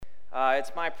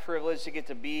It's my privilege to get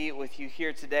to be with you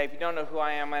here today. If you don't know who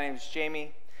I am, my name is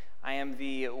Jamie. I am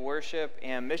the worship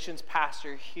and missions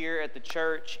pastor here at the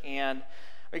church, and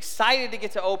I'm excited to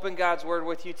get to open God's Word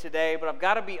with you today, but I've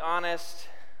got to be honest,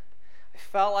 I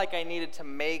felt like I needed to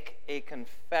make a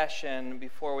confession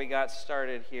before we got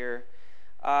started here.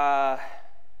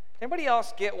 Anybody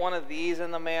else get one of these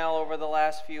in the mail over the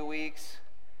last few weeks?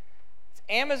 It's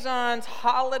Amazon's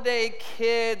Holiday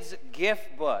Kids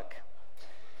Gift Book.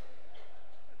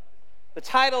 The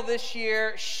title this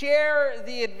year, Share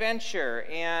the Adventure.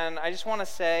 And I just want to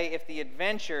say, if the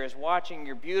adventure is watching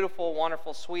your beautiful,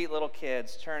 wonderful, sweet little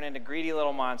kids turn into greedy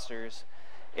little monsters,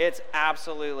 it's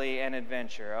absolutely an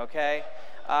adventure, okay?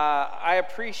 I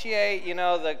appreciate,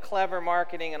 the clever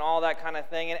marketing and all that kind of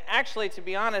thing. And actually, to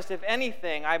be honest, if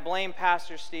anything, I blame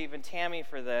Pastor Steve and Tammy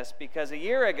for this, because a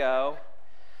year ago,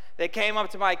 they came up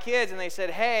to my kids and they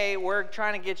said, hey, we're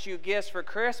trying to get you gifts for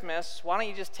Christmas. Why don't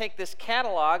you just take this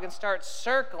catalog and start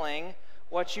circling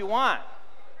what you want?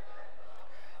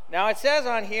 Now, it says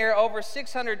on here over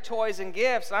 600 toys and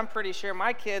gifts. I'm pretty sure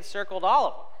my kids circled all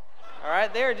of them. All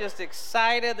right, they're just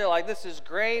excited. They're like, this is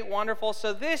great, wonderful.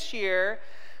 So this year,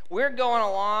 we're going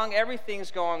along.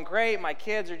 Everything's going great. My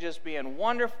kids are just being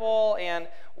wonderful. And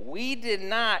we did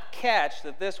not catch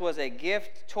that this was a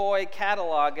gift toy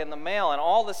catalog in the mail. And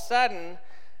all of a sudden,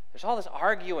 there's all this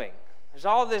arguing. There's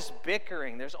all this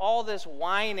bickering. There's all this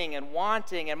whining and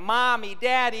wanting. And Mommy,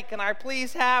 Daddy, can I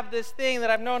please have this thing that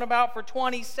I've known about for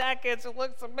 20 seconds? It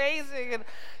looks amazing. And,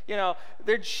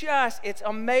 it's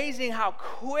amazing how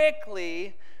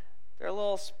quickly their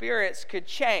little spirits could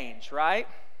change, right?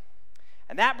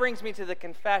 And that brings me to the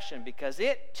confession, because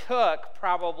it took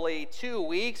probably 2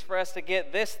 weeks for us to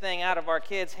get this thing out of our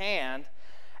kids' hand.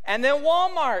 And then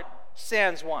Walmart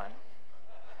sends one.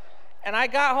 And I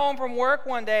got home from work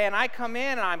one day, and I come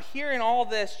in, and I'm hearing all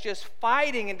this just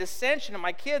fighting and dissension, and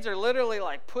my kids are literally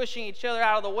like pushing each other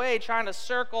out of the way, trying to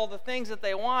circle the things that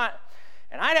they want.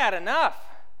 And I'd had enough.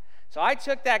 So I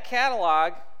took that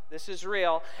catalog, this is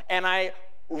real, and I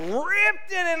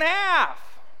ripped it in half.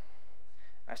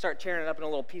 I start tearing it up into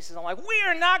little pieces. I'm like, we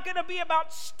are not going to be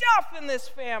about stuff in this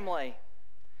family.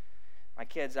 My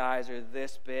kids' eyes are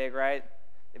this big, right?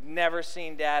 They've never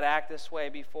seen Dad act this way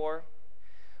before.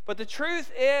 But the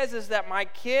truth is that my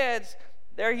kids,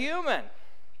 they're human.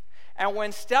 And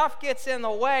when stuff gets in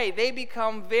the way, they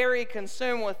become very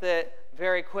consumed with it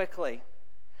very quickly.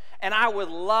 And I would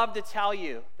love to tell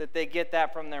you that they get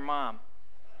that from their mom.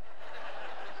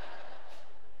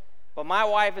 But my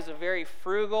wife is a very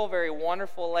frugal, very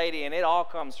wonderful lady, and it all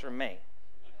comes from me.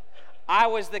 I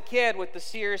was the kid with the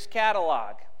Sears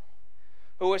catalog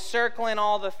who was circling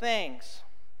all the things,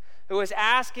 who was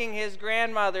asking his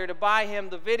grandmother to buy him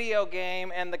the video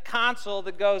game and the console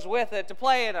that goes with it to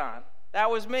play it on. That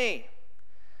was me.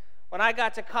 When I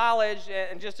got to college,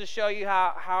 and just to show you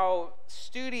how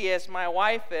studious my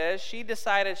wife is, she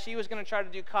decided she was going to try to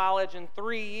do college in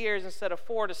 3 years instead of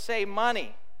 4 to save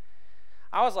money.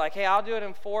 I was like, hey, I'll do it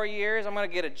in 4 years. I'm going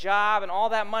to get a job, and all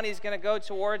that money is going to go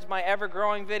towards my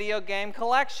ever-growing video game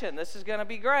collection. This is going to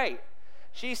be great.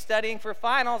 She's studying for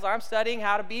finals. I'm studying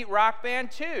how to beat Rock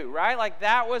Band 2, right? Like,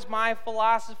 that was my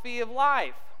philosophy of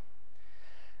life.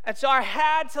 And so I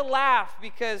had to laugh,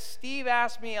 because Steve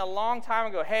asked me a long time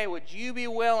ago, hey, would you be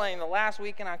willing the last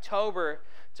week in October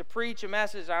to preach a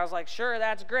message? I was like, sure,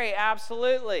 that's great,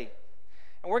 absolutely.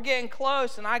 And we're getting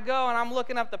close, and I go, and I'm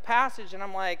looking up the passage, and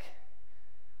I'm like,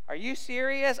 are you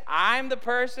serious? I'm the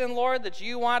person, Lord, that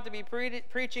you want to be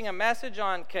preaching a message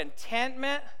on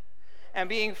contentment and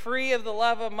being free of the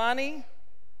love of money?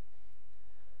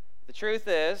 The truth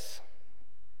is,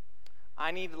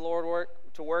 I need the Lord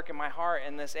to work in my heart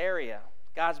in this area.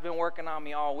 God's been working on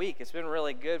me all week. It's been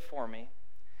really good for me.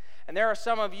 And there are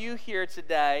some of you here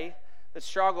today that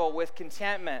struggle with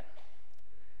contentment.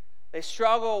 They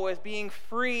struggle with being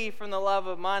free from the love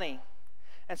of money.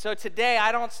 And so today,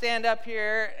 I don't stand up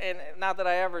here, and not that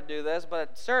I ever do this,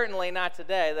 but certainly not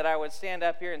today, that I would stand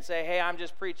up here and say, hey, I'm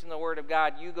just preaching the Word of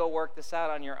God. You go work this out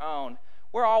on your own.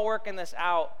 We're all working this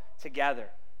out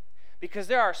together. Because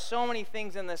there are so many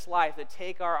things in this life that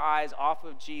take our eyes off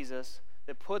of Jesus,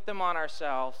 that put them on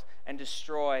ourselves and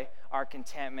destroy our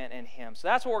contentment in Him. So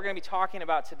that's what we're going to be talking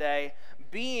about today,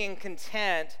 being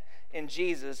content in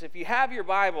Jesus. If you have your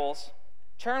Bibles,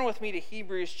 turn with me to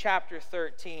Hebrews chapter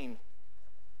 13.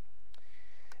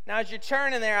 Now, as you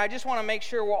turn in there, I just want to make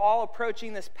sure we're all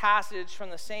approaching this passage from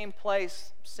the same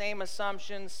place, same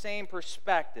assumptions, same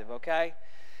perspective, okay?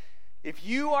 If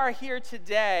you are here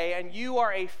today and you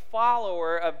are a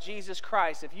follower of Jesus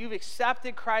Christ, if you've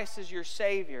accepted Christ as your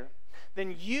Savior,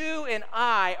 then you and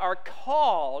I are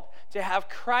called to have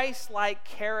Christ-like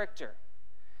character.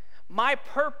 My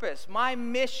purpose, my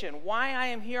mission, why I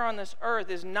am here on this earth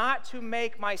is not to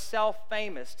make myself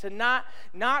famous, to not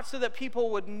so that people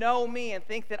would know me and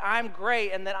think that I'm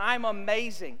great and that I'm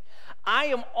amazing. I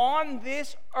am on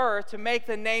this earth to make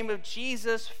the name of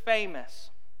Jesus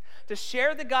famous, to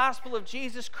share the gospel of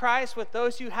Jesus Christ with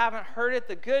those who haven't heard it,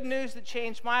 the good news that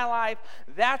changed my life.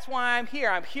 That's why I'm here.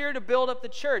 I'm here to build up the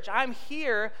church. I'm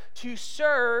here to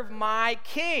serve my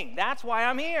King. That's why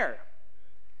I'm here.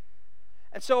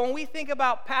 And so when we think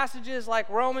about passages like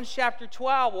Romans chapter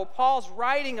 12, where Paul's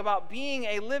writing about being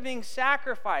a living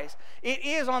sacrifice, it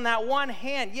is on that one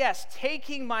hand, yes,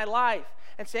 taking my life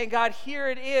and saying, God, here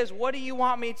it is. What do you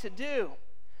want me to do?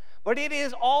 But it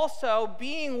is also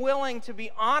being willing to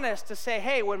be honest, to say,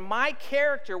 hey, when my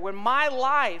character, when my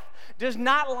life does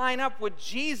not line up with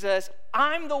Jesus,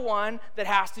 I'm the one that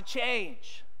has to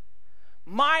change.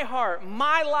 My heart,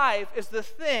 my life is the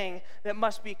thing that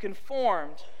must be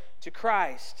conformed to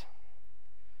Christ.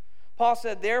 Paul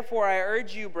said, therefore I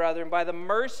urge you, brethren, by the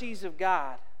mercies of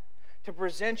God, to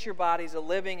present your bodies a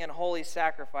living and holy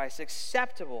sacrifice,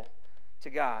 acceptable to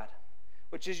God,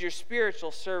 which is your spiritual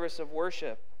service of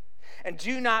worship. And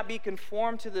do not be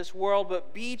conformed to this world,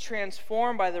 but be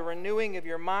transformed by the renewing of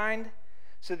your mind,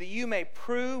 so that you may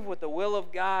prove what the will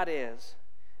of God is,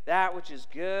 that which is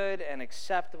good and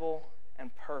acceptable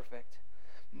and perfect.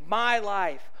 My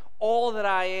life, all that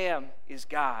I am, is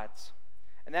God's.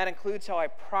 And that includes how I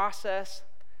process,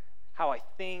 how I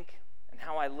think, and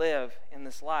how I live in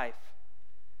this life.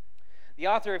 The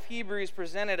author of Hebrews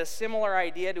presented a similar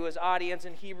idea to his audience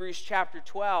in Hebrews chapter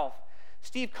 12.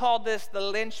 Steve called this the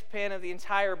linchpin of the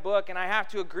entire book, and I have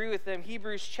to agree with him.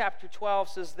 Hebrews chapter 12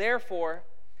 says, therefore,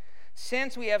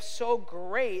 since we have so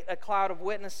great a cloud of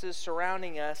witnesses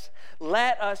surrounding us,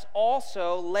 let us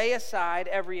also lay aside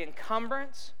every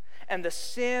encumbrance and the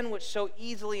sin which so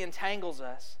easily entangles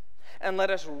us, and let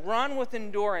us run with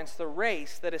endurance the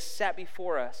race that is set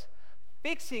before us,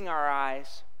 fixing our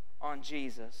eyes on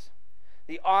Jesus,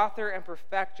 the author and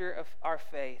perfecter of our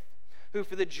faith, who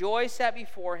for the joy set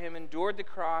before him endured the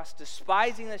cross,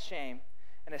 despising the shame,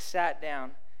 and has sat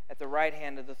down at the right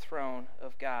hand of the throne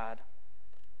of God.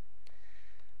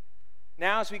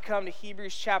 Now, as we come to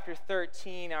Hebrews chapter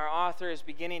 13, our author is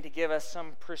beginning to give us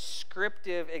some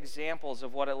prescriptive examples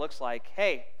of what it looks like.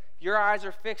 Hey, if your eyes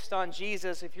are fixed on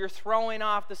Jesus, if you're throwing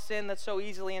off the sin that so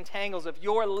easily entangles, if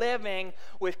you're living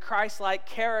with Christ-like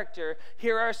character,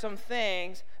 here are some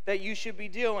things that you should be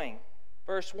doing.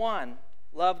 Verse 1,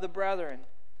 love the brethren.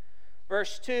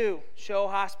 Verse 2, show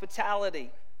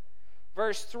hospitality.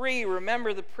 Verse 3,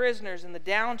 remember the prisoners and the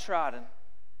downtrodden.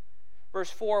 Verse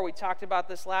 4, we talked about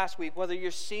this last week. Whether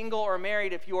you're single or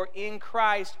married, if you are in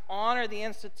Christ, honor the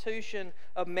institution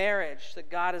of marriage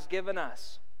that God has given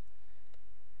us.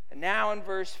 And now in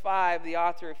verse 5, the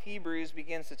author of Hebrews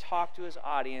begins to talk to his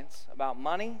audience about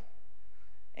money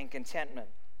and contentment.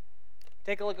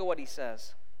 Take a look at what he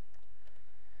says.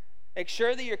 Make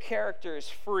sure that your character is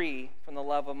free from the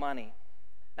love of money.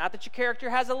 Not that your character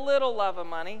has a little love of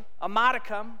money, a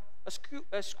modicum,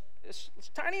 a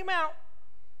tiny amount.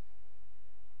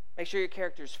 Make sure your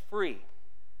character is free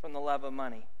from the love of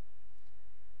money.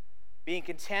 Being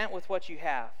content with what you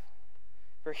have.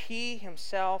 For he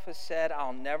himself has said,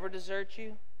 I'll never desert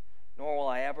you, nor will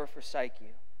I ever forsake you.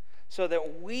 So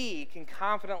that we can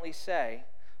confidently say,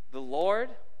 the Lord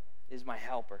is my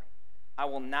helper. I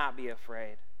will not be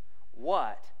afraid.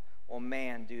 What will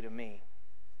man do to me?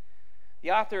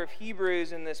 The author of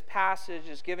Hebrews in this passage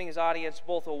is giving his audience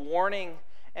both a warning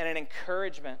and an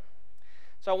encouragement.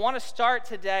 So I want to start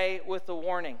today with the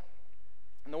warning.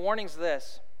 And the warning's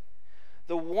this.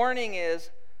 The warning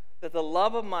is that the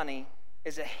love of money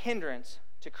is a hindrance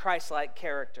to Christ-like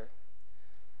character.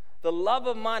 The love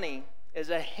of money is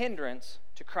a hindrance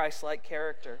to Christ-like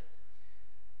character.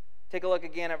 Take a look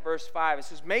again at verse 5. It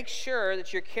says, make sure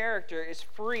that your character is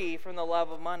free from the love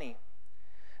of money.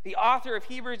 The author of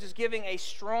Hebrews is giving a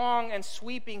strong and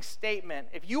sweeping statement.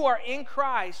 If you are in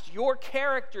Christ, your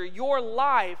character, your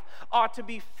life ought to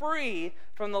be free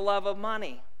from the love of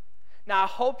money. Now, I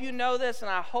hope you know this and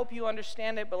I hope you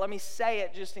understand it, but let me say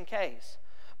it just in case.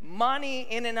 Money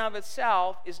in and of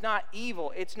itself is not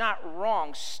evil. It's not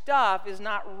wrong. Stuff is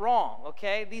not wrong,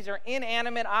 okay? These are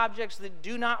inanimate objects that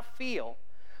do not feel.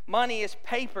 Money is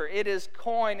paper. It is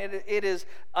coin. It is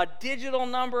a digital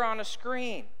number on a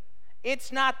screen.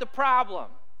 It's not the problem.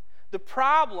 The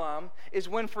problem is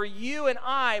when for you and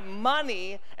I,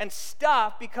 money and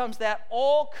stuff becomes that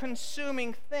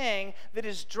all-consuming thing that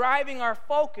is driving our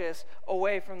focus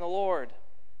away from the Lord.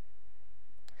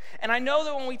 And I know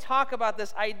that when we talk about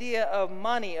this idea of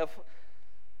money, of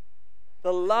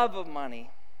the love of money,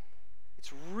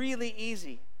 it's really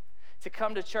easy to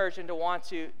come to church and to want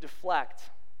to deflect,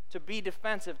 to be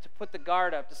defensive, to put the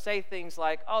guard up, to say things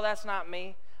like, oh, that's not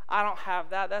me. I don't have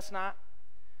that. That's not.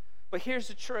 But here's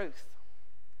the truth.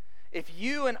 If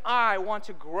you and I want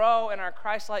to grow in our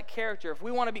Christ-like character, if we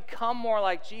want to become more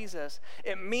like Jesus,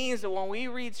 it means that when we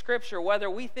read Scripture, whether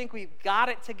we think we've got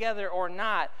it together or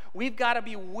not, we've got to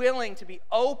be willing to be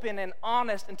open and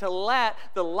honest and to let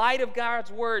the light of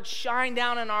God's Word shine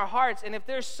down in our hearts. And if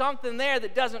there's something there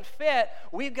that doesn't fit,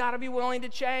 we've got to be willing to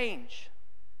change.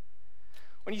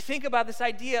 When you think about this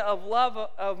idea of love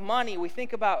of money, we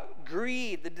think about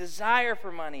greed, the desire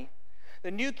for money. The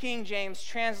New King James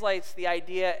translates the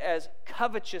idea as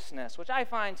covetousness, which I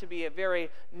find to be a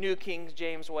very New King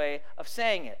James way of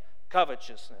saying it,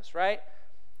 covetousness, right?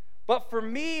 But for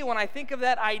me, when I think of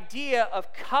that idea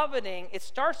of coveting, it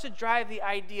starts to drive the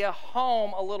idea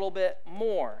home a little bit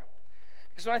more.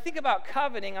 Because when I think about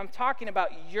coveting, I'm talking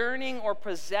about yearning or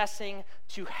possessing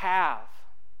to have.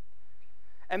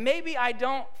 And maybe I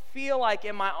don't feel like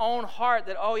in my own heart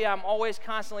that, oh yeah, I'm always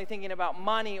constantly thinking about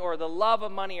money or the love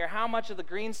of money or how much of the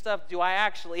green stuff do I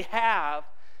actually have.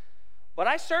 But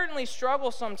I certainly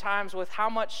struggle sometimes with how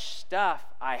much stuff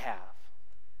I have.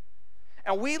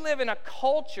 And we live in a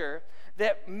culture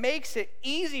that makes it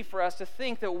easy for us to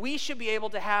think that we should be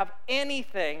able to have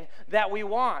anything that we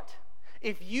want.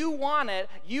 If you want it,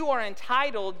 you are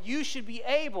entitled, you should be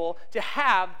able to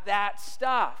have that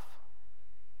stuff.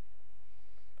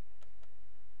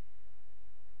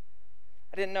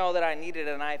 I didn't know that I needed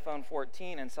an iPhone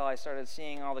 14 until I started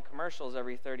seeing all the commercials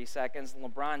every 30 seconds. And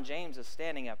LeBron James is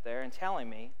standing up there and telling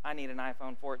me I need an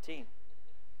iPhone 14.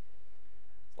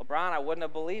 LeBron, I wouldn't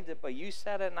have believed it, but you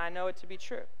said it and I know it to be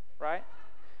true, right?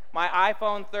 My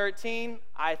iPhone 13,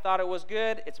 I thought it was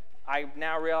good. I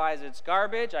now realize it's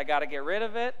garbage. I got to get rid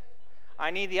of it.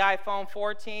 I need the iPhone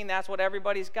 14. That's what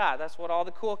everybody's got. That's what all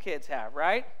the cool kids have,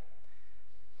 right?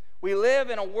 We live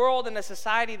in a world and a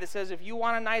society that says if you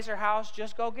want a nicer house,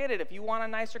 just go get it. If you want a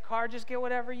nicer car, just get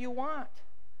whatever you want.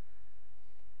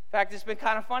 In fact, it's been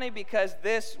kind of funny because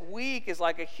this week is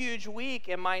like a huge week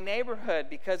in my neighborhood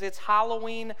because it's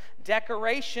Halloween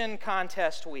decoration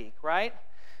contest week, right?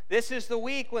 This is the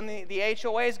week when the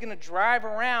HOA is going to drive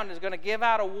around, is going to give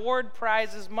out award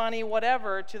prizes, money,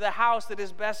 whatever, to the house that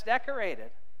is best decorated.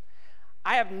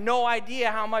 I have no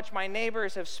idea how much my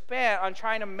neighbors have spent on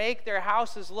trying to make their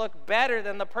houses look better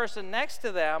than the person next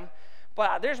to them,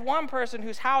 but there's one person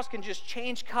whose house can just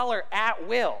change color at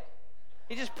will.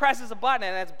 He just presses a button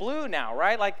and it's blue now,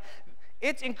 right? Like,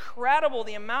 it's incredible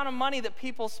the amount of money that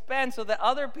people spend so that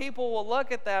other people will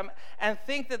look at them and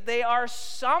think that they are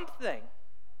something.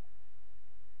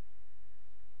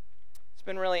 It's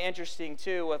been really interesting,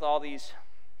 too, with all these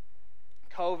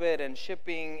COVID and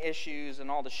shipping issues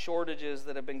and all the shortages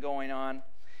that have been going on.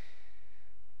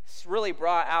 It's really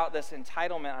brought out this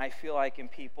entitlement, I feel like, in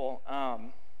people.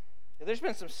 There's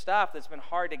been some stuff that's been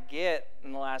hard to get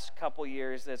in the last couple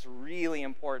years that's really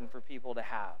important for people to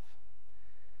have.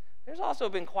 There's also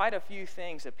been quite a few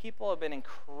things that people have been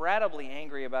incredibly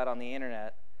angry about on the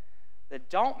internet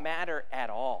that don't matter at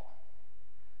all.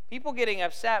 People getting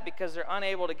upset because they're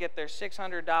unable to get their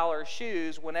 $600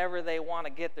 shoes whenever they want to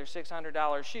get their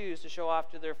 $600 shoes to show off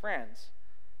to their friends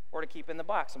or to keep in the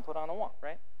box and put on a wall,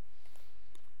 right?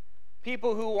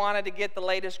 People who wanted to get the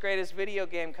latest, greatest video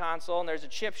game console and there's a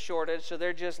chip shortage, so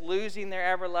they're just losing their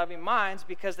ever-loving minds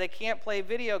because they can't play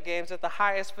video games at the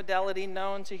highest fidelity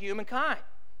known to humankind.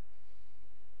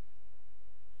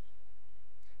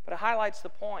 But it highlights the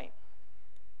point.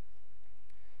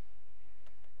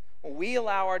 When we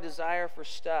allow our desire for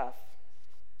stuff,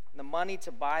 the money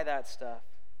to buy that stuff,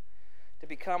 to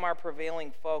become our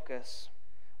prevailing focus,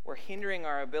 we're hindering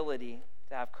our ability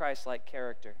to have Christ-like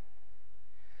character.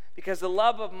 Because the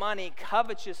love of money,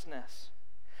 covetousness,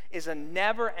 is a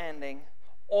never-ending,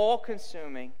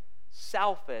 all-consuming,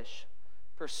 selfish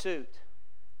pursuit.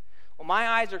 When my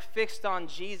eyes are fixed on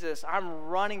Jesus, I'm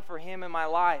running for him in my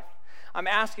life. I'm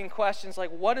asking questions like,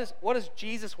 what does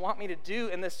Jesus want me to do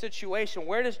in this situation?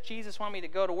 Where does Jesus want me to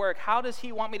go to work? How does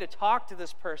he want me to talk to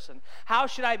this person? How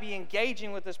should I be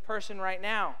engaging with this person right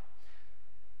now?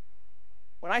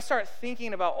 When I start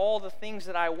thinking about all the things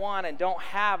that I want and don't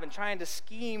have and trying to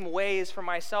scheme ways for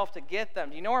myself to get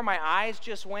them, do you know where my eyes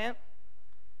just went?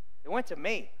 They went to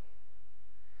me.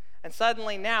 And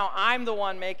suddenly now I'm the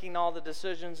one making all the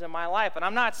decisions in my life, and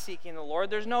I'm not seeking the Lord.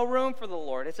 There's no room for the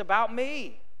Lord. It's about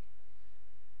me.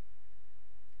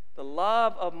 The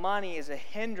love of money is a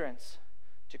hindrance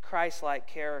to Christ-like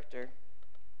character.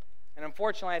 And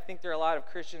unfortunately, I think there are a lot of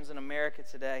Christians in America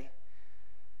today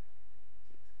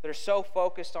that are so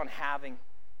focused on having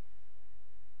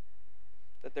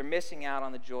that they're missing out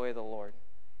on the joy of the Lord.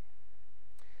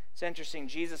 It's interesting.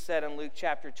 Jesus said in Luke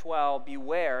chapter 12,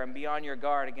 "Beware and be on your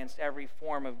guard against every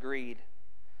form of greed.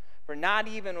 For not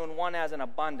even when one has an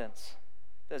abundance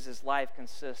does his life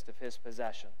consist of his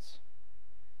possessions."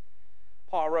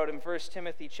 Paul wrote in 1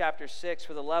 Timothy chapter 6,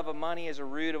 "For the love of money is a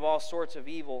root of all sorts of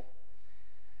evil.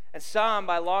 And some,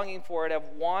 by longing for it, have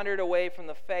wandered away from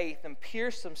the faith and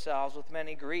pierced themselves with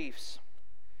many griefs."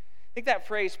 I think that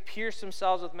phrase, "pierce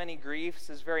themselves with many griefs,"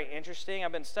 is very interesting.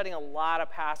 I've been studying a lot of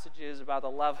passages about the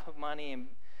love of money,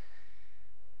 and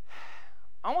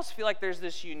I almost feel like there's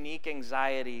this unique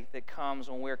anxiety that comes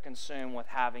when we're consumed with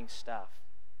having stuff.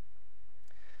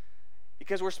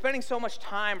 Because we're spending so much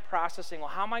time processing, well,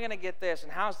 how am I going to get this?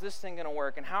 And how's this thing going to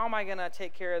work? And how am I going to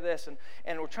take care of this?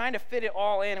 And we're trying to fit it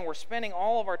all in, and we're spending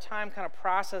all of our time kind of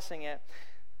processing it.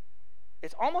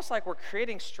 It's almost like we're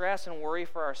creating stress and worry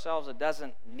for ourselves that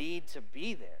doesn't need to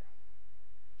be there.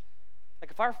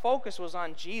 Like if our focus was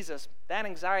on Jesus, that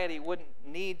anxiety wouldn't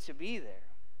need to be there.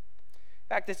 In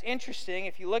fact, it's interesting,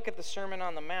 if you look at the Sermon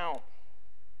on the Mount,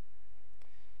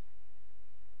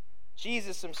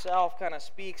 Jesus himself kind of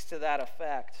speaks to that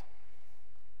effect.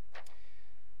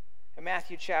 In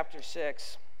Matthew chapter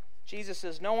 6, Jesus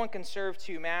says, "No one can serve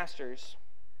two masters,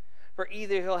 for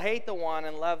either he'll hate the one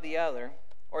and love the other,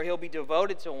 or he'll be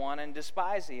devoted to one and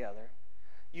despise the other.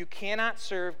 You cannot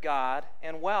serve God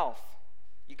and wealth."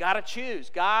 You got to choose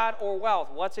God or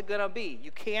wealth. What's it going to be?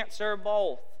 You can't serve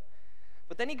both.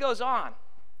 But then he goes on.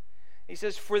 He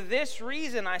says, "For this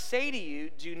reason I say to you,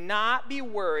 do not be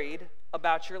worried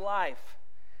about your life,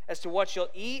 as to what you'll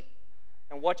eat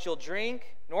and what you'll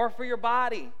drink, nor for your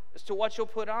body, as to what you'll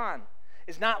put on.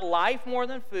 Is not life more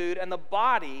than food, and the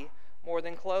body more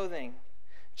than clothing?"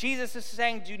 Jesus is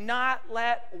saying, do not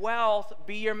let wealth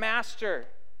be your master.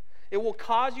 It will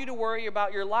cause you to worry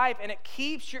about your life, and it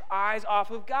keeps your eyes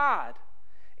off of God.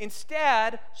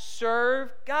 Instead,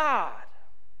 serve God.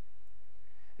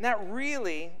 And that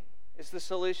really is the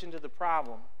solution to the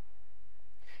problem.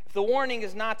 If the warning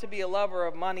is not to be a lover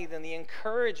of money, then the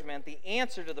encouragement, the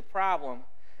answer to the problem,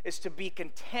 is to be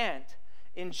content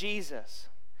in Jesus.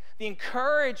 The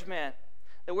encouragement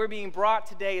that we're being brought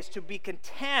today is to be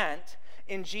content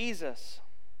in Jesus.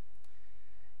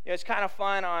 You know, it's kind of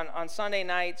fun. On Sunday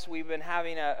nights, we've been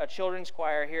having a children's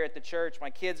choir here at the church. My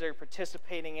kids are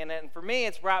participating in it, and for me,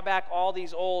 it's brought back all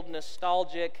these old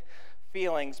nostalgic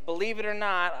feelings. Believe it or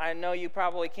not, I know you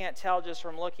probably can't tell just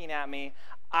from looking at me,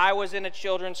 I was in a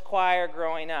children's choir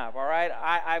growing up, all right?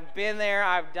 I've been there,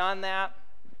 I've done that.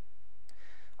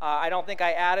 I don't think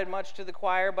I added much to the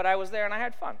choir, but I was there and I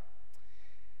had fun.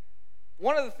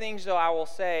 One of the things, though, I will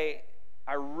say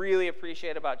I really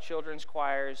appreciate about children's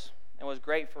choirs, and was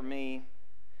great for me,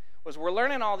 was we're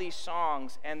learning all these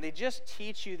songs, and they just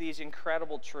teach you these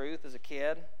incredible truths as a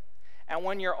kid. And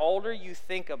when you're older, you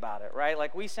think about it, right?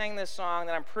 Like we sang this song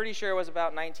that I'm pretty sure was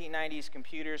about 1990s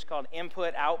computers called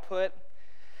Input Output.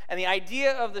 And the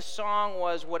idea of the song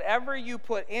was whatever you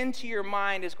put into your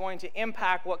mind is going to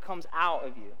impact what comes out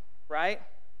of you, right?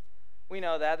 We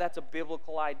know that. That's a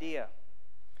biblical idea.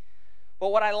 But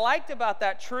what I liked about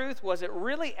that truth was it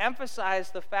really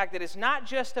emphasized the fact that it's not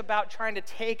just about trying to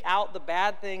take out the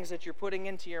bad things that you're putting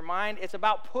into your mind. It's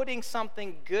about putting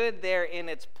something good there in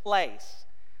its place.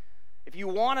 If you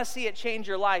want to see it change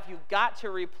your life, you've got to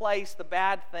replace the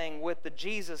bad thing with the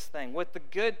Jesus thing, with the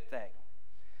good thing.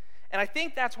 And I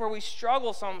think that's where we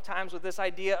struggle sometimes with this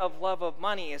idea of love of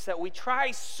money, is that we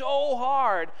try so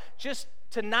hard just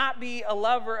to not be a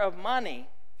lover of money.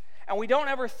 And we don't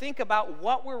ever think about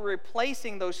what we're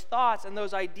replacing those thoughts and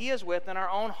those ideas with in our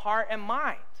own heart and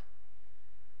mind.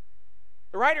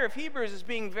 The writer of Hebrews is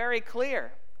being very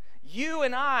clear. You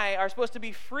and I are supposed to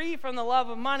be free from the love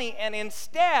of money and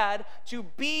instead to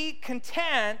be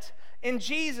content in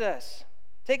Jesus.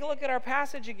 Take a look at our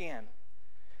passage again.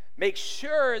 Make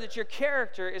sure that your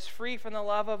character is free from the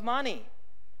love of money,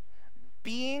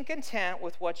 being content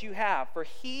with what you have. For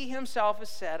he himself has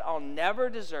said, I'll never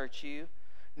desert you,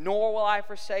 nor will I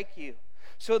forsake you.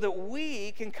 So that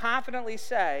we can confidently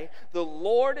say, the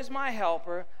Lord is my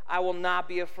helper, I will not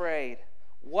be afraid.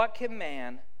 What can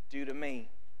man do to me?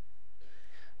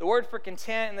 The word for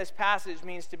content in this passage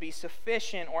means to be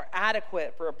sufficient or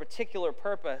adequate for a particular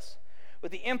purpose,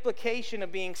 with the implication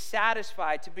of being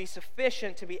satisfied, to be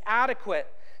sufficient, to be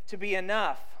adequate, to be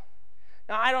enough.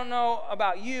 Now, I don't know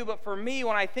about you, but for me,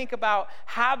 when I think about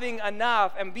having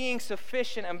enough and being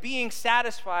sufficient and being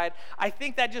satisfied, I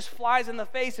think that just flies in the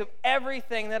face of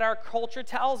everything that our culture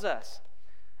tells us.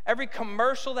 Every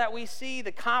commercial that we see,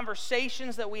 the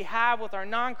conversations that we have with our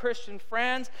non-Christian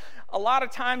friends, a lot of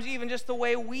times even just the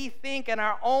way we think in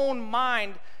our own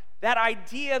mind, that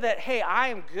idea that, hey, I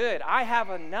am good, I have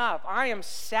enough, I am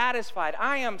satisfied,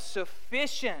 I am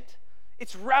sufficient.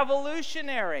 It's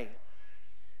revolutionary.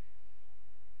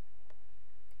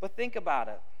 But think about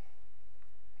it.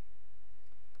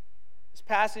 This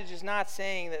passage is not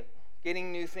saying that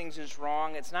getting new things is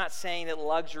wrong. It's not saying that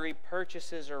luxury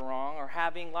purchases are wrong or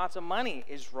having lots of money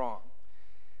is wrong.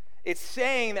 It's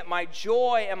saying that my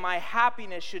joy and my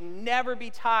happiness should never be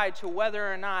tied to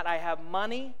whether or not I have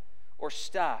money or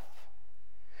stuff.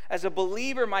 As a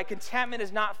believer, my contentment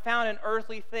is not found in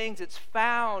earthly things. It's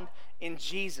found in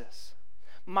Jesus.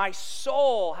 My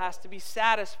soul has to be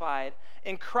satisfied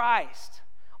in Christ.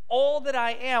 All that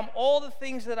I am, all the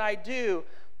things that I do,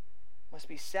 must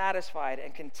be satisfied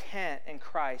and content in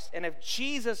Christ. And if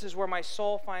Jesus is where my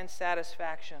soul finds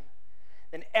satisfaction,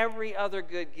 then every other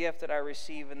good gift that I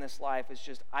receive in this life is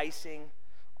just icing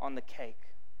on the cake.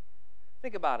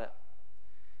 Think about it.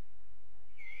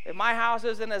 If my house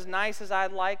isn't as nice as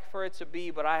I'd like for it to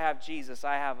be, but I have Jesus,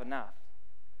 I have enough.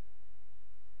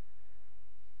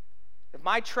 If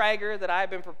my Traeger that I've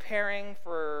been preparing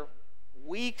for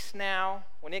weeks now,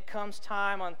 when it comes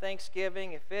time on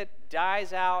Thanksgiving, if it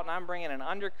dies out and I'm bringing an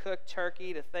undercooked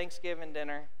turkey to Thanksgiving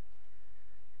dinner,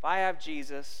 if I have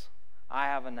Jesus, I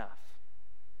have enough.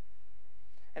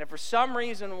 And if for some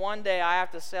reason one day I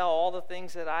have to sell all the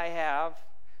things that I have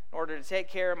in order to take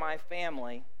care of my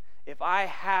family, if I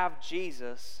have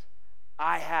Jesus,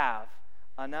 I have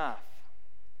enough.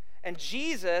 And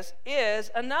Jesus is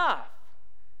enough.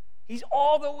 He's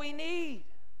all that we need.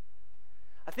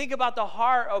 I think about the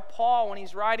heart of Paul when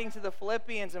he's writing to the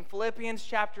Philippians in Philippians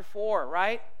chapter 4,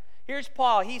 right? Here's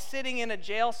Paul. He's sitting in a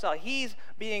jail cell. He's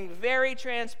being very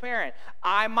transparent.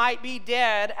 I might be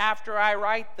dead after I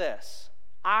write this.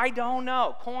 I don't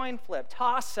know. Coin flip,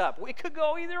 toss up. It could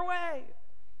go either way.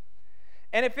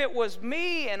 And if it was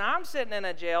me and I'm sitting in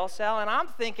a jail cell and I'm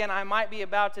thinking I might be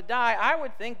about to die, I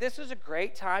would think this is a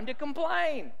great time to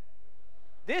complain.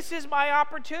 This is my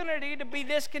opportunity to be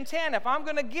discontent. If I'm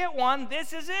going to get one,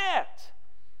 this is it.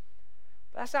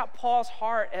 But that's not Paul's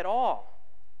heart at all.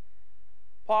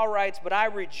 Paul writes, "But I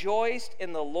rejoiced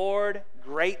in the Lord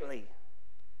greatly,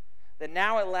 that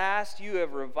now at last you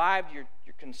have revived your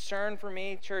concern for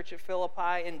me, church at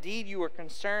Philippi. Indeed, you were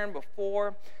concerned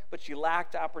before, but you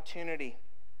lacked opportunity.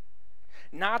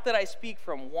 Not that I speak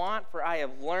from want, for I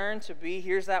have learned to be,"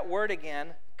 here's that word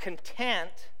again,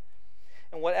 "content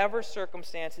in whatever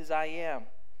circumstances I am.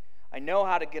 I know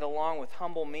how to get along with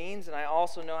humble means, and I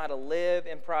also know how to live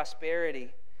in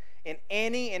prosperity. In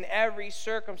any and every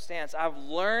circumstance, I've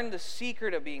learned the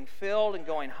secret of being filled and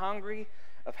going hungry,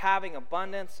 of having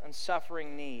abundance and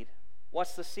suffering need."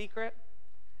 What's the secret?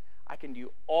 I can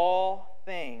do all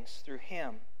things through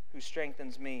him who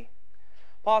strengthens me.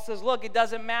 Paul says, look, it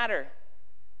doesn't matter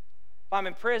if I'm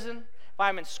in prison, if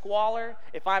I'm in squalor,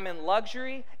 if I'm in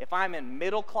luxury, if I'm in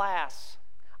middle class.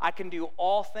 I can do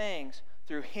all things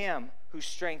through him who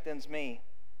strengthens me.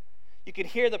 You can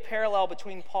hear the parallel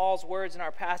between Paul's words and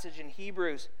our passage in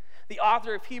Hebrews. The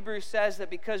author of Hebrews says that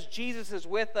because Jesus is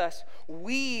with us,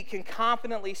 we can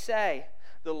confidently say,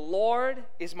 "The Lord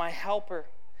is my helper.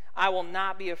 I will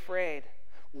not be afraid.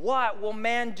 What will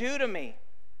man do to me?"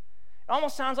 It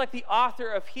almost sounds like the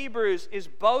author of Hebrews is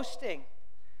boasting.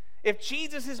 If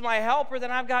Jesus is my helper,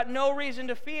 then I've got no reason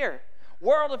to fear.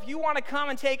 World, if you want to come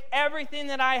and take everything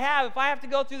that I have, if I have to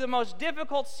go through the most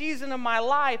difficult season of my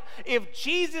life, if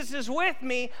Jesus is with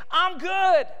me, I'm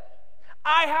good.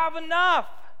 I have enough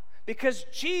because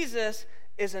Jesus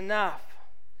is enough.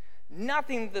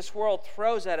 Nothing that this world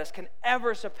throws at us can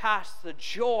ever surpass the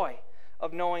joy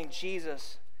of knowing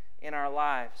Jesus in our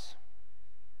lives.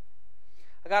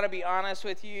 I got to be honest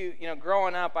with you,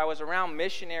 growing up, I was around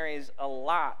missionaries a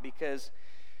lot because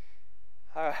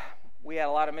we had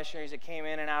a lot of missionaries that came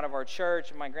in and out of our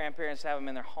church, and my grandparents have them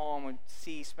in their home and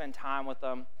spend time with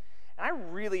them. And I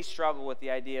really struggled with the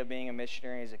idea of being a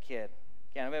missionary as a kid.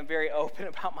 Again, I've been very open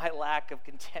about my lack of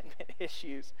contentment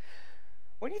issues.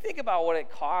 When you think about what it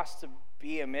costs to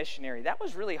be a missionary, that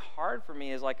was really hard for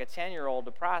me as like a 10-year-old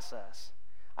to process.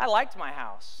 I liked my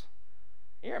house.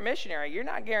 You're a missionary, you're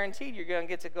not guaranteed you're going to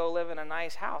get to go live in a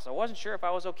nice house. I wasn't sure if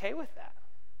I was okay with that.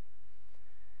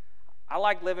 I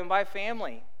like living by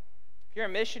family. If you're a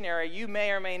missionary, you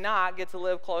may or may not get to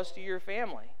live close to your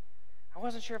family. I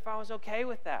wasn't sure if I was okay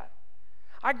with that.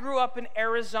 I grew up in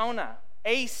Arizona.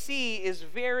 AC is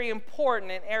very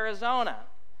important in Arizona.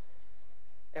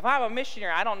 If I'm a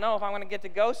missionary, I don't know if I'm going to get to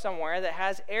go somewhere that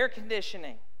has air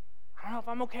conditioning. I don't know if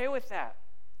I'm okay with that.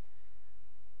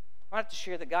 I have to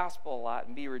share the gospel a lot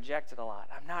and be rejected a lot.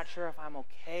 I'm not sure if I'm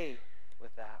okay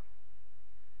with that.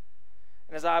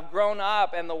 And as I've grown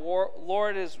up and the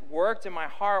Lord has worked in my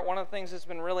heart, one of the things that's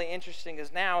been really interesting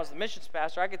is now, as the missions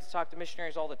pastor, I get to talk to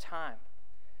missionaries all the time.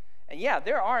 And yeah,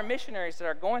 there are missionaries that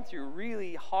are going through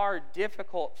really hard,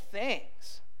 difficult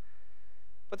things.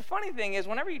 But the funny thing is,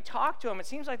 whenever you talk to them, it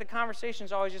seems like the conversation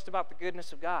is always just about the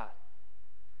goodness of God.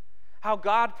 How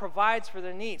God provides for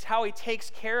their needs, how He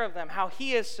takes care of them, how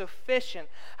He is sufficient,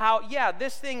 how, yeah,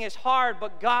 this thing is hard,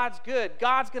 but God's good.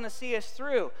 God's going to see us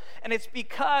through. And it's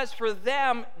because for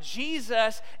them,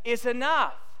 Jesus is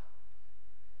enough.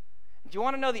 Do you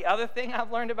want to know the other thing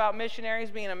I've learned about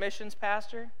missionaries being a missions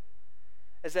pastor?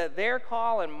 Is that their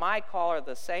call and my call are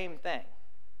the same thing.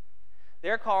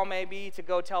 Their call may be to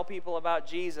go tell people about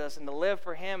Jesus and to live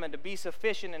for Him and to be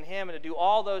sufficient in Him and to do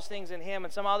all those things in Him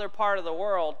in some other part of the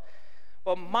world.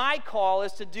 But my call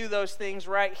is to do those things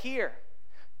right here,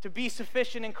 to be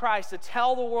sufficient in Christ, to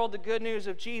tell the world the good news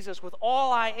of Jesus with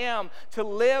all I am, to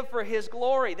live for His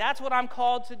glory. That's what I'm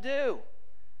called to do.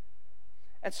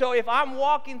 And so if I'm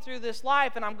walking through this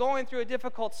life and I'm going through a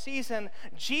difficult season,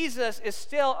 Jesus is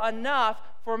still enough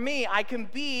for me. I can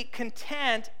be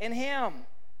content in Him.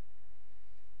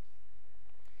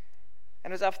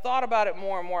 And as I've thought about it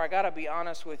more and more, I got to be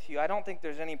honest with you, I don't think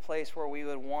there's any place where we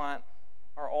would want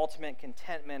our ultimate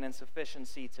contentment and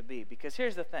sufficiency to be. Because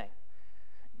here's the thing.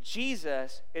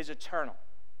 Jesus is eternal.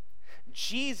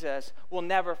 Jesus will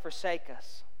never forsake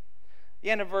us. The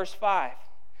end of verse 5.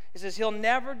 It says, He'll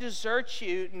never desert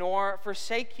you nor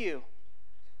forsake you.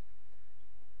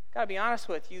 Got to be honest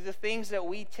with you, the things that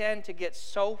we tend to get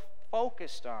so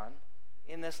focused on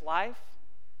in this life,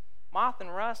 moth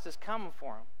and rust is coming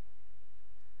for them.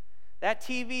 That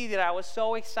TV that I was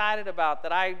so excited about,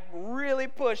 that I really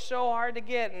pushed so hard to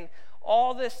get, and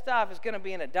all this stuff is going to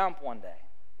be in a dump one day.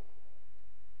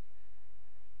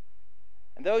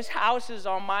 And those houses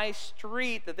on my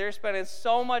street that they're spending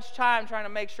so much time trying to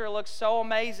make sure it looks so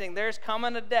amazing, there's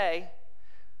coming a day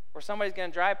where somebody's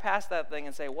going to drive past that thing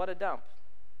and say, what a dump.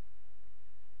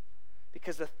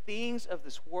 Because the things of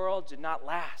this world do not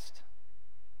last.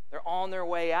 They're on their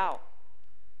way out.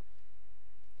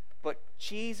 But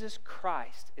Jesus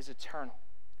Christ is eternal.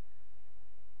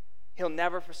 He'll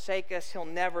never forsake us. He'll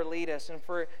never lead us. And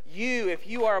for you, if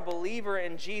you are a believer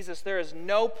in Jesus, there is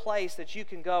no place that you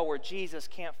can go where Jesus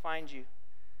can't find you.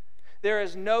 There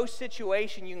is no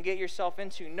situation you can get yourself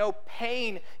into, no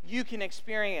pain you can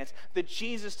experience that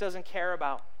Jesus doesn't care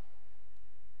about.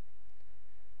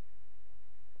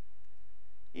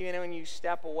 Even when you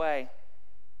step away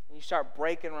and you start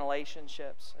breaking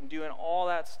relationships and doing all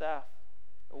that stuff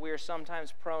that we are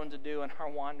sometimes prone to do in our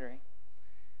wandering.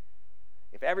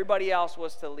 If everybody else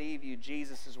was to leave you,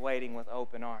 Jesus is waiting with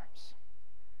open arms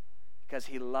because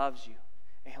He loves you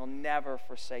and He'll never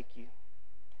forsake you.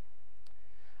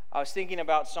 I was thinking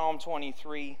about Psalm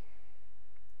 23.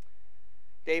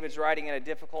 David's writing at a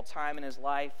difficult time in his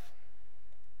life.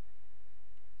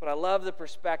 But I love the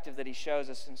perspective that he shows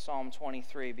us in Psalm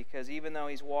 23, because even though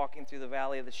he's walking through the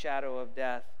valley of the shadow of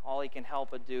death, all he can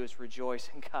help but do is rejoice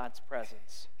in God's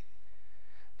presence.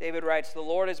 David writes, "The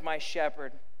Lord is my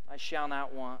shepherd, I shall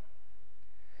not want.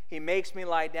 He makes me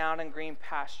lie down in green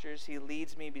pastures. He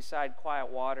leads me beside quiet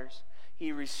waters.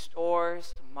 He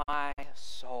restores my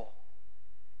soul.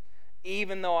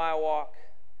 Even though I walk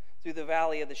through the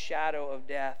valley of the shadow of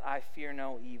death, I fear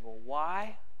no evil."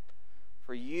 Why?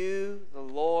 For you, the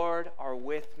Lord, are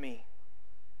with me.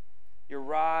 Your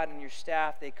rod and your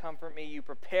staff, they comfort me. You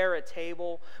prepare a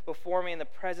table before me in the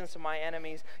presence of my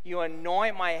enemies. You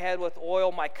anoint my head with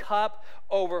oil. My cup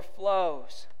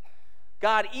overflows.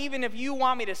 God, even if you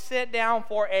want me to sit down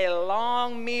for a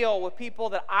long meal with people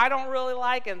that I don't really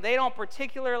like and they don't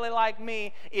particularly like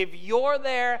me, if you're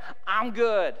there, I'm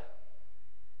good.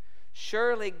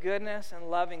 Surely goodness and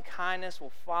loving kindness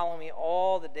will follow me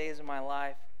all the days of my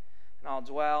life, and I'll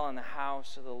dwell in the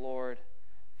house of the Lord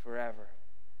forever.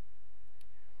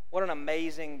 What an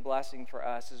amazing blessing for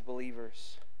us as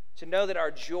believers, to know that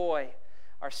our joy,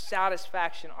 our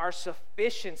satisfaction, our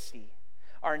sufficiency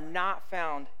are not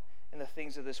found in the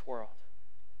things of this world.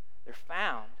 They're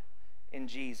found in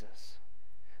Jesus,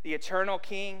 the eternal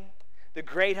King, the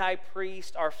great high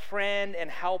priest, our friend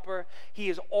and helper. He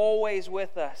is always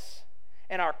with us.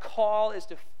 And our call is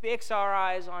to fix our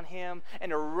eyes on Him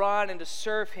and to run and to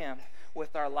serve Him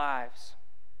with our lives.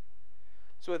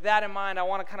 So with that in mind, I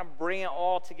want to kind of bring it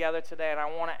all together today, and I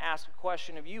want to ask a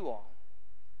question of you all.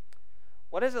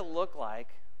 What does it look like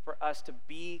for us to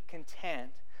be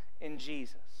content in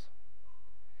Jesus?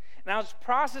 And I was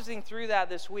processing through that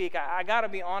this week. I got to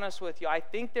be honest with you. I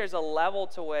think there's a level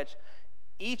to which,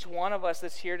 each one of us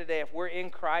that's here today, if we're in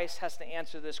Christ, has to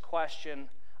answer this question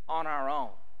on our own,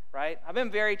 right? I've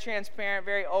been very transparent,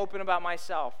 very open about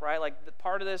myself, right? Like, the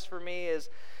part of this for me is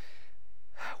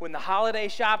when the holiday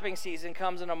shopping season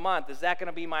comes in a month, is that going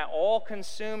to be my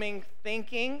all-consuming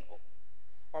thinking,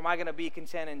 or am I going to be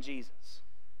content in Jesus?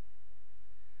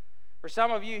 For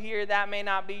some of you here, that may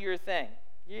not be your thing.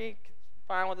 You're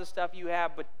fine with the stuff you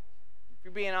have, but if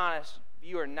you're being honest,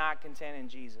 you are not content in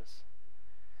Jesus.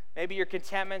 Maybe your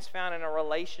contentment's found in a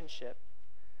relationship.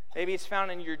 Maybe it's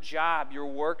found in your job, your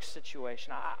work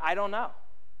situation. I don't know.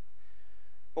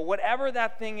 But whatever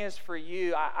that thing is for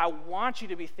you, I want you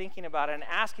to be thinking about it and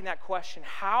asking that question,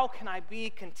 how can I be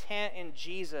content in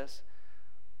Jesus?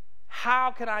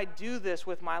 How can I do this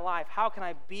with my life? How can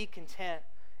I be content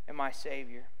in my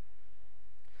Savior?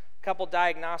 A couple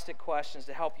diagnostic questions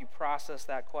to help you process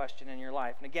that question in your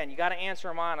life. And again, you got to answer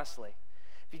them honestly.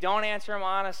 If you don't answer them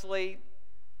honestly,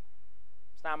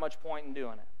 it's not much point in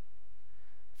doing it.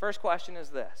 First question is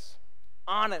this.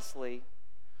 Honestly,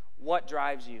 what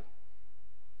drives you?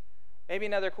 Maybe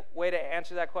another way to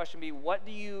answer that question would be, what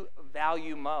do you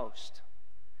value most?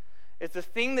 If the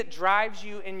thing that drives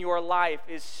you in your life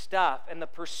is stuff and the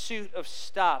pursuit of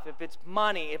stuff, if it's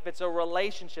money, if it's a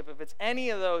relationship, if it's any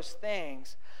of those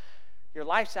things, your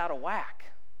life's out of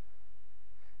whack.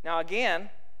 Now again,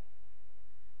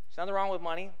 there's nothing wrong with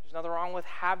money. There's nothing wrong with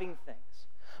having things.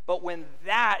 But when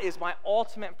that is my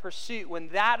ultimate pursuit, when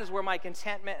that is where my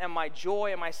contentment and my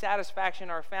joy and my satisfaction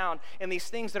are found, and these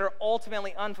things that are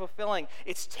ultimately unfulfilling,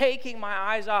 it's taking my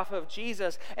eyes off of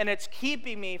Jesus, and it's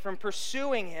keeping me from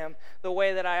pursuing Him the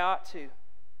way that I ought to.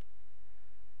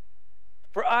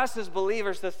 For us as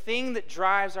believers, the thing that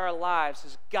drives our lives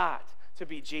has got to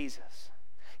be Jesus.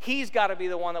 He's got to be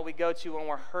the one that we go to when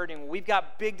we're hurting. We've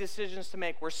got big decisions to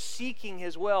make. We're seeking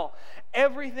His will.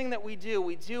 Everything that we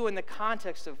do in the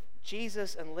context of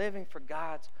Jesus and living for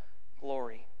God's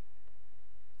glory.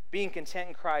 Being content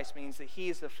in Christ means that He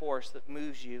is the force that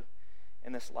moves you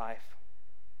in this life.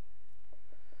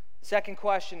 The second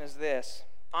question is this.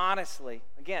 Honestly,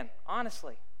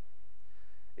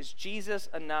 is Jesus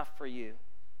enough for you?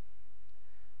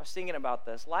 I was thinking about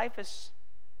this. Life is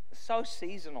so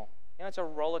seasonal. You know, it's a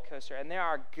roller coaster, and there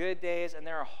are good days and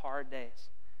there are hard days.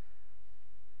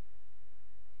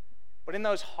 But in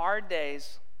those hard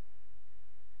days,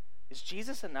 is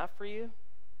Jesus enough for you?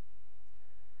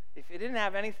 If you didn't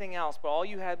have anything else, but all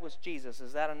you had was Jesus,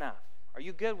 is that enough? Are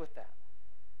you good with that?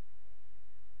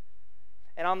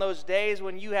 And on those days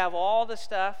when you have all the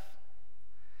stuff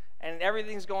and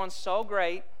everything's going so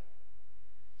great,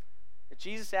 if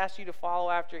Jesus asks you to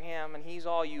follow after Him and He's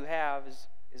all you have,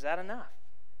 is that enough?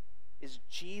 Is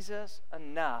Jesus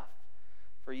enough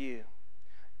for you?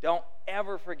 Don't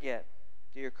ever forget,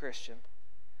 dear Christian,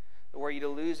 that were you to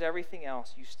lose everything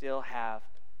else, you still have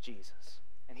Jesus,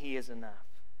 and He is enough.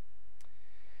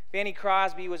 Fanny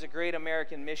Crosby was a great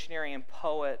American missionary and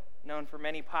poet, known for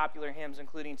many popular hymns,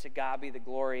 including To God Be the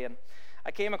Glory. And I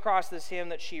came across this hymn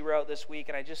that she wrote this week,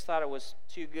 and I just thought it was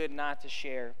too good not to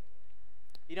share.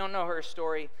 If you don't know her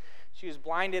story, she was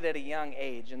blinded at a young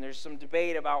age, and there's some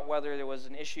debate about whether there was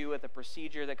an issue with a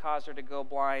procedure that caused her to go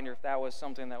blind or if that was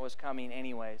something that was coming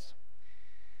anyways.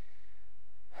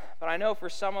 But I know for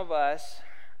some of us,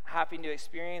 having to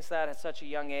experience that at such a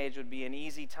young age would be an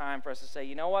easy time for us to say,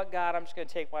 you know what, God, I'm just going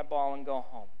to take my ball and go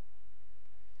home.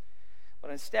 But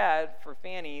instead, for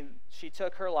Fanny, she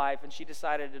took her life and she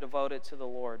decided to devote it to the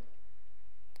Lord.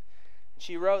 And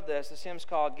she wrote this hymn's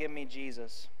called Give Me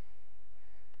Jesus.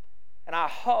 And I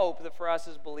hope that for us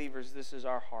as believers, this is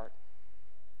our heart.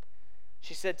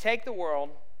 She said, take the world,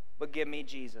 but give me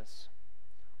Jesus.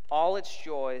 All its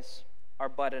joys are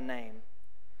but a name.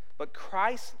 But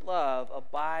Christ's love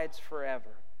abides forever,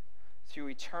 through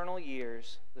eternal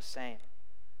years the same.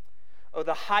 Oh,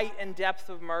 the height and depth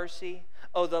of mercy.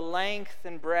 Oh, the length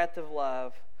and breadth of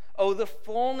love. Oh, the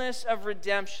fullness of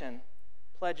redemption,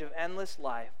 pledge of endless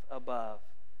life above.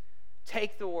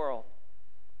 Take the world,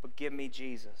 but give me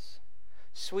Jesus.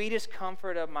 Sweetest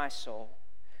comfort of my soul,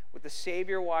 with the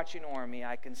Savior watching o'er me,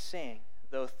 I can sing,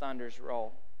 though thunders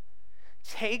roll.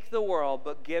 Take the world,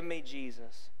 but give me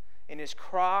Jesus. In His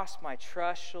cross my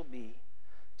trust shall be,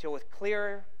 till with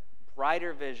clearer,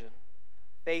 brighter vision,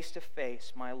 face to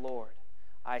face, my Lord,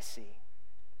 I see.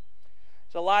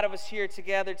 So a lot of us here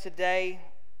together today,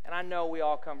 and I know we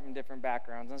all come from different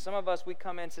backgrounds, and some of us, we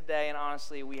come in today, and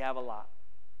honestly, we have a lot.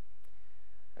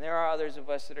 And there are others of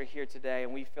us that are here today,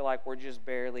 and we feel like we're just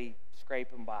barely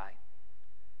scraping by.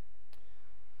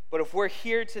 But if we're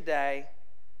here today,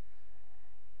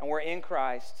 and we're in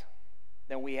Christ,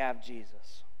 then we have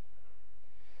Jesus.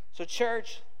 So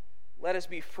church, Let us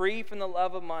be free from the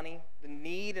love of money, the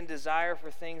need and desire for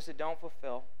things that don't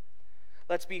fulfill.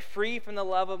 Let's be free from the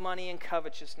love of money and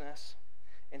covetousness.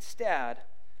 Instead,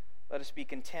 let us be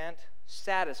content,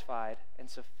 satisfied, and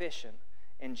sufficient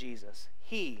in Jesus.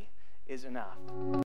 He is enough.